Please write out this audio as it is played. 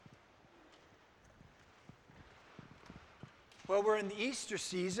Well, we're in the Easter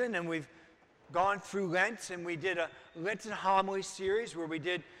season, and we've gone through Lent, and we did a Lenten homily series where we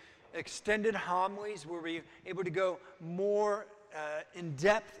did extended homilies where we were able to go more in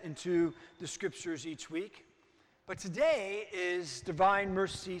depth into the scriptures each week. But today is Divine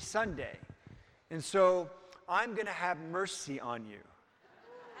Mercy Sunday, and so I'm going to have mercy on you.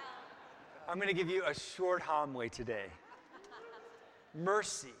 I'm going to give you a short homily today.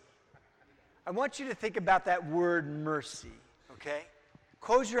 Mercy. I want you to think about that word mercy, okay?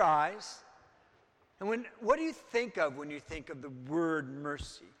 Close your eyes. And what do you think of when you think of the word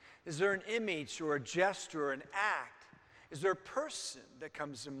mercy? Is there an image or a gesture or an act? Is there a person that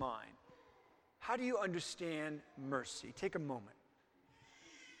comes to mind? How do you understand mercy? Take a moment.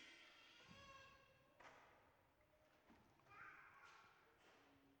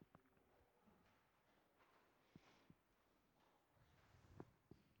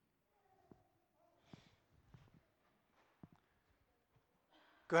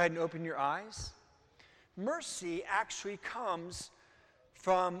 Go ahead and open your eyes. Mercy actually comes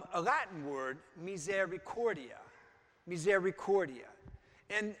from a Latin word, misericordia. Misericordia.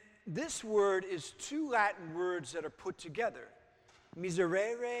 And this word is two Latin words that are put together.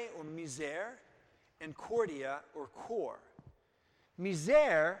 Miserere or miser, and cordia or cor.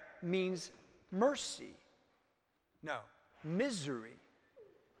 Miser means mercy. No, misery.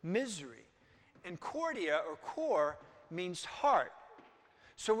 Misery. And cordia or cor means heart.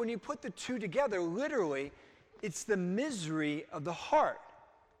 So when you put the two together, literally, it's the misery of the heart.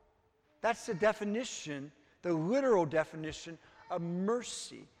 That's the definition, the literal definition of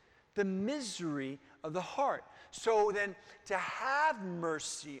mercy. The misery of the heart. So then, to have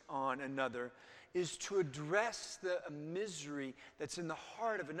mercy on another is to address the misery that's in the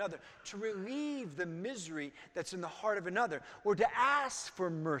heart of another, to relieve the misery that's in the heart of another, or to ask for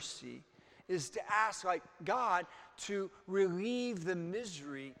mercy is to ask, like God, to relieve the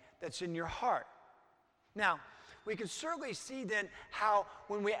misery that's in your heart. Now, we can certainly see then how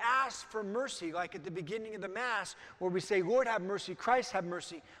when we ask for mercy, like at the beginning of the Mass, where we say, Lord have mercy, Christ have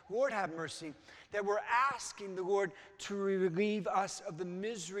mercy, Lord have mercy, that we're asking the Lord to relieve us of the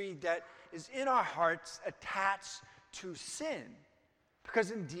misery that is in our hearts attached to sin.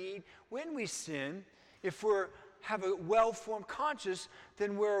 Because indeed, when we sin, if we have a well-formed conscience,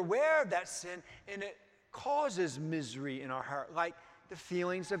 then we're aware of that sin, and it causes misery in our heart, like the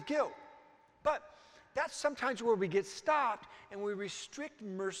feelings of guilt. But that's sometimes where we get stopped and we restrict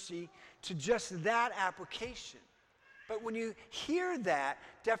mercy to just that application. But when you hear that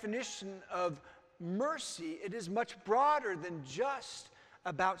definition of mercy, it is much broader than just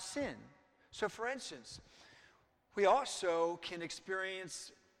about sin. So for instance, we also can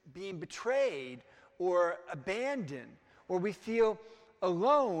experience being betrayed or abandoned, or we feel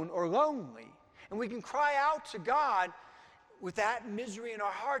alone or lonely. And we can cry out to God with that misery in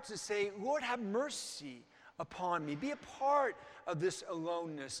our hearts and say, Lord, have mercy upon me. Be a part of this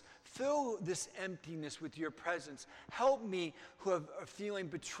aloneness. Fill this emptiness with your presence. Help me who are feeling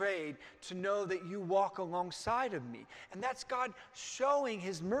betrayed to know that you walk alongside of me. And that's God showing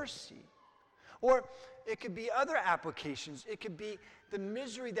his mercy. Or it could be other applications. It could be the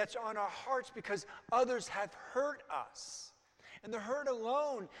misery that's on our hearts because others have hurt us. And the hurt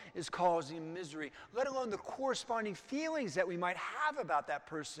alone is causing misery, let alone the corresponding feelings that we might have about that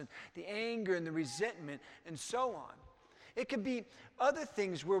person, the anger and the resentment and so on. It could be other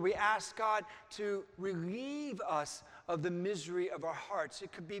things where we ask God to relieve us of the misery of our hearts.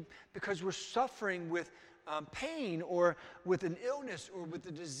 It could be because we're suffering with pain or with an illness or with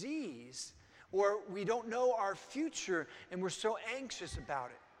a disease, or we don't know our future and we're so anxious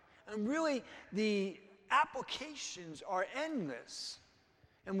about it. And really, the applications are endless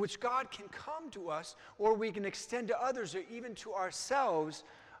in which God can come to us, or we can extend to others, or even to ourselves,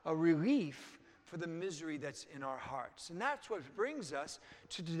 a relief for the misery that's in our hearts. And that's what brings us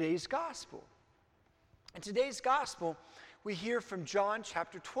to today's gospel. In today's gospel, we hear from John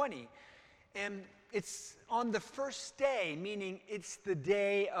chapter 20, and it's on the first day, meaning it's the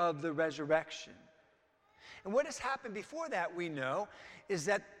day of the resurrection. And what has happened before that, we know, is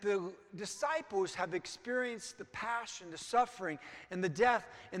that the disciples have experienced the passion, the suffering, and the death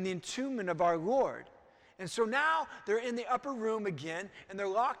and the entombment of our Lord. And so now they're in the upper room again, and they're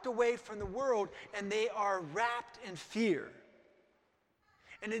locked away from the world, and they are wrapped in fear.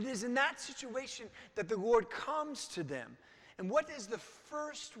 And it is in that situation that the Lord comes to them. And what is the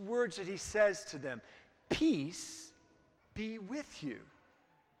first words that he says to them? Peace be with you.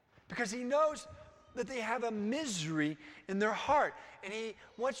 Because he knows that they have a misery in their heart, and he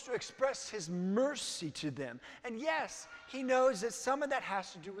wants to express his mercy to them. And yes, he knows that some of that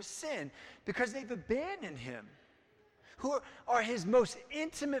has to do with sin, because they've abandoned him, who are his most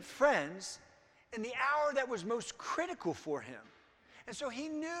intimate friends in the hour that was most critical for him. And so he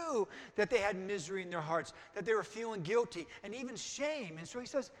knew that they had misery in their hearts, that they were feeling guilty and even shame. And so he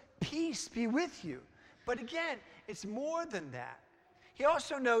says, peace be with you. But again, it's more than that. He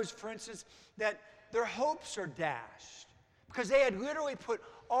also knows, for instance, that their hopes are dashed because they had literally put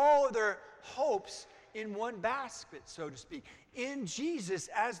all of their hopes in one basket, so to speak, in Jesus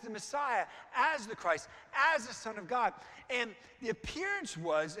as the Messiah, as the Christ, as the Son of God. And the appearance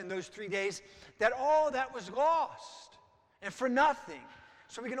was, in those 3 days, that all that was lost and for nothing.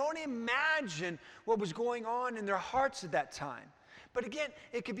 So we can only imagine what was going on in their hearts at that time. But again,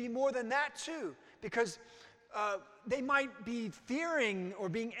 it could be more than that too, because they might be fearing or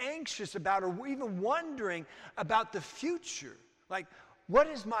being anxious about or even wondering about the future. Like, what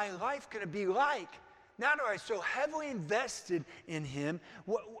is my life going to be like? Now that I'm so heavily invested in him,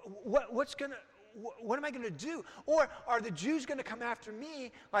 what am I going to do? Or are the Jews going to come after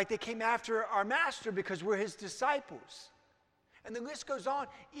me like they came after our master because we're his disciples? And the list goes on,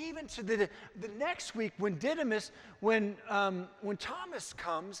 even to the next week when Didymus, when Thomas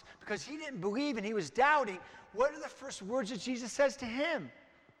comes, because he didn't believe and he was doubting, what are the first words that Jesus says to him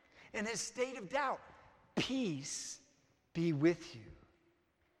in his state of doubt? Peace be with you.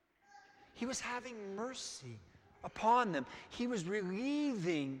 He was having mercy upon them. He was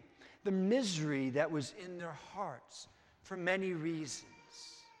relieving the misery that was in their hearts for many reasons.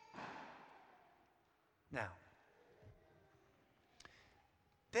 Now,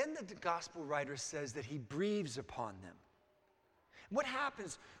 then the gospel writer says that he breathes upon them. What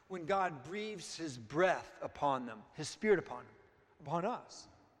happens when God breathes his breath upon them, his spirit upon them, upon us?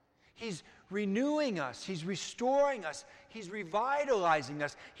 He's renewing us. He's restoring us. He's revitalizing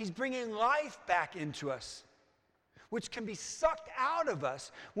us. He's bringing life back into us, which can be sucked out of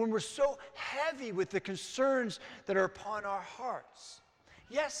us when we're so heavy with the concerns that are upon our hearts.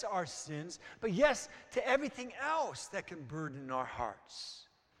 Yes, our sins, but yes, to everything else that can burden our hearts.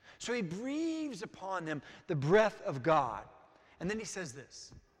 So he breathes upon them the breath of God. And then he says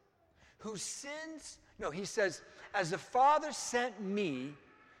this, he says, as the Father sent me,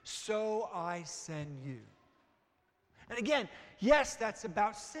 so I send you. And again, yes, that's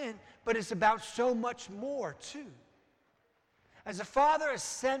about sin, but it's about so much more too. As the Father has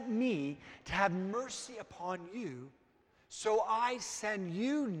sent me to have mercy upon you, so I send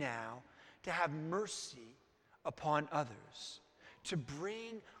you now to have mercy upon others, to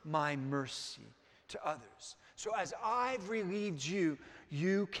bring my mercy to others. So as I've relieved you,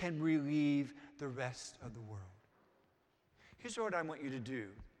 you can relieve the rest of the world. Here's what I want you to do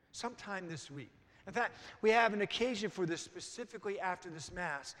sometime this week. In fact, we have an occasion for this specifically after this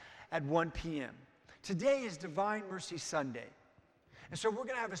Mass at 1 p.m. Today is Divine Mercy Sunday. And so we're going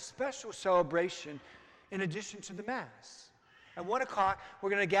to have a special celebration in addition to the Mass. At 1 o'clock, we're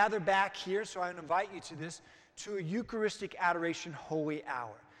going to gather back here, so I invite you to this, to a Eucharistic Adoration Holy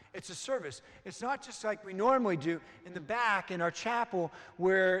Hour. It's a service. It's not just like we normally do in the back in our chapel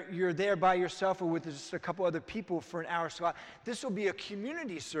where you're there by yourself or with just a couple other people for an hour slot. This will be a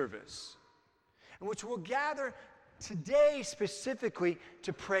community service in which we'll gather today specifically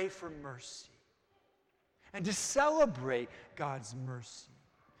to pray for mercy and to celebrate God's mercy.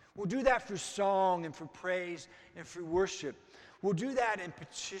 We'll do that through song and through praise and through worship. We'll do that in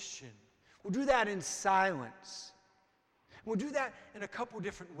petition. We'll do that in silence. We'll do that in a couple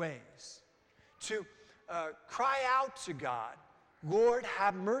different ways. To cry out to God, Lord,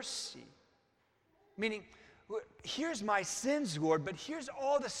 have mercy. Meaning, here's my sins, Lord, but here's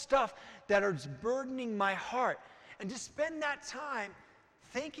all the stuff that is burdening my heart. And just spend that time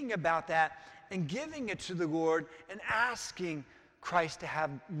thinking about that and giving it to the Lord and asking Christ to have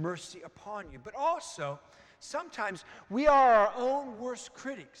mercy upon you. But also, sometimes we are our own worst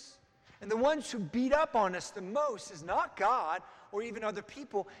critics. And the ones who beat up on us the most is not God or even other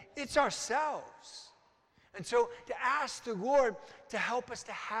people, it's ourselves. And so to ask the Lord to help us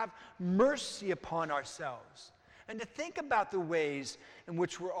to have mercy upon ourselves and to think about the ways in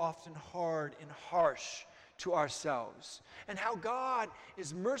which we're often hard and harsh to ourselves and how God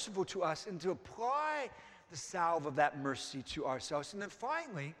is merciful to us and to apply the salve of that mercy to ourselves. And then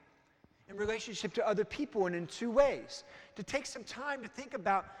finally, in relationship to other people and in two ways, to take some time to think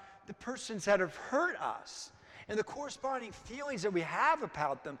about the persons that have hurt us and the corresponding feelings that we have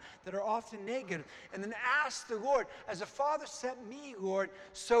about them that are often negative, and then ask the Lord, as the Father sent me, Lord,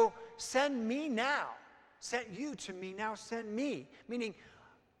 so send me now. Sent you to me, now send me. Meaning,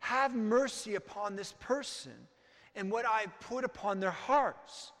 have mercy upon this person and what I've put upon their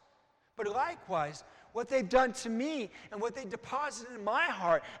hearts. But likewise, what they've done to me and what they deposited in my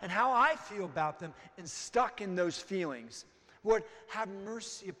heart and how I feel about them and stuck in those feelings. Lord, have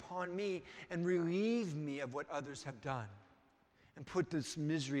mercy upon me and relieve me of what others have done and put this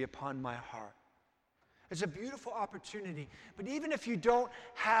misery upon my heart. It's a beautiful opportunity. But even if you don't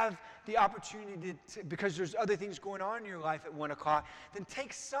have the opportunity because there's other things going on in your life at 1 o'clock, then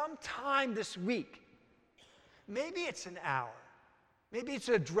take some time this week. Maybe it's an hour. Maybe it's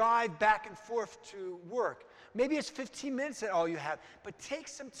a drive back and forth to work. Maybe it's 15 minutes that all you have. But take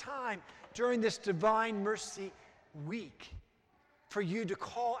some time during this Divine Mercy week for you to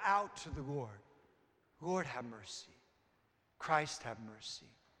call out to the Lord. Lord, have mercy. Christ, have mercy.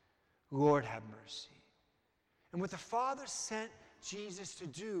 Lord, have mercy. And what the Father sent Jesus to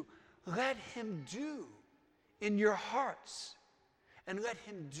do, let him do in your hearts. And let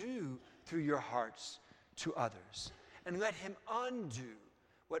him do through your hearts to others. And let him undo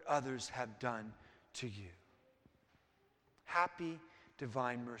what others have done to you. Happy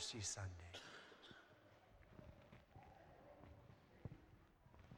Divine Mercy Sunday.